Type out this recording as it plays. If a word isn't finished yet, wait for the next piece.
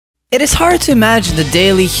It is hard to imagine the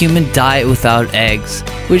daily human diet without eggs,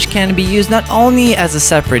 which can be used not only as a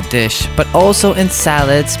separate dish, but also in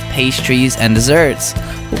salads, pastries, and desserts.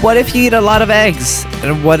 But what if you eat a lot of eggs?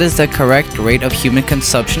 And what is the correct rate of human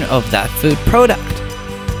consumption of that food product?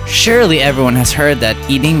 Surely everyone has heard that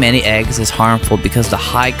eating many eggs is harmful because of the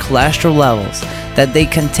high cholesterol levels that they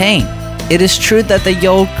contain. It is true that the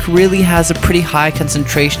yolk really has a pretty high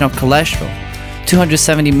concentration of cholesterol,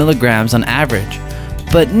 270 milligrams on average.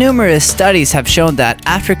 But numerous studies have shown that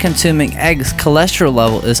after consuming eggs, cholesterol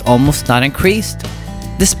level is almost not increased.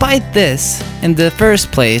 Despite this, in the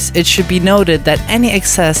first place, it should be noted that any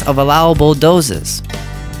excess of allowable doses,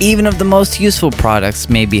 even of the most useful products,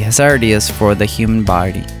 may be hazardous for the human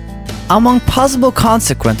body. Among possible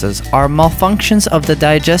consequences are malfunctions of the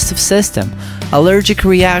digestive system, allergic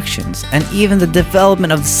reactions, and even the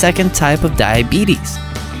development of the second type of diabetes.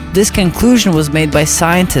 This conclusion was made by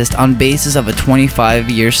scientists on basis of a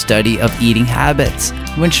 25-year study of eating habits,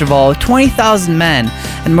 which involved 20,000 men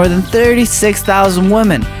and more than 36,000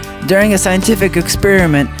 women during a scientific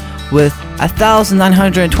experiment with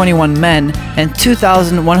 1,921 men and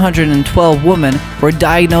 2,112 women were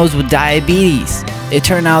diagnosed with diabetes. It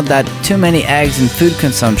turned out that too many eggs and food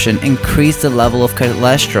consumption increased the level of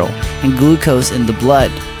cholesterol and glucose in the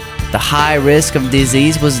blood. The high risk of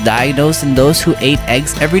disease was diagnosed in those who ate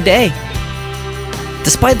eggs every day.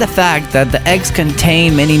 Despite the fact that the eggs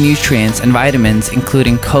contain many nutrients and vitamins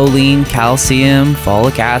including choline, calcium,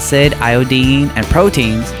 folic acid, iodine, and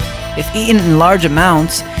proteins, if eaten in large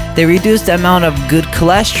amounts, they reduce the amount of good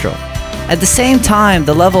cholesterol. At the same time,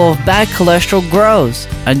 the level of bad cholesterol grows,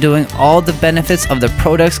 undoing all the benefits of the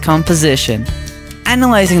product's composition.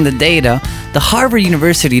 Analyzing the data, the Harvard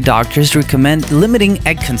University doctors recommend limiting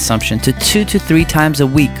egg consumption to 2 to 3 times a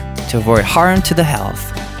week to avoid harm to the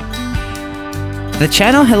health. The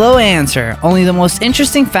channel Hello Answer, only the most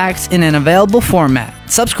interesting facts in an available format.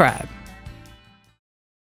 Subscribe.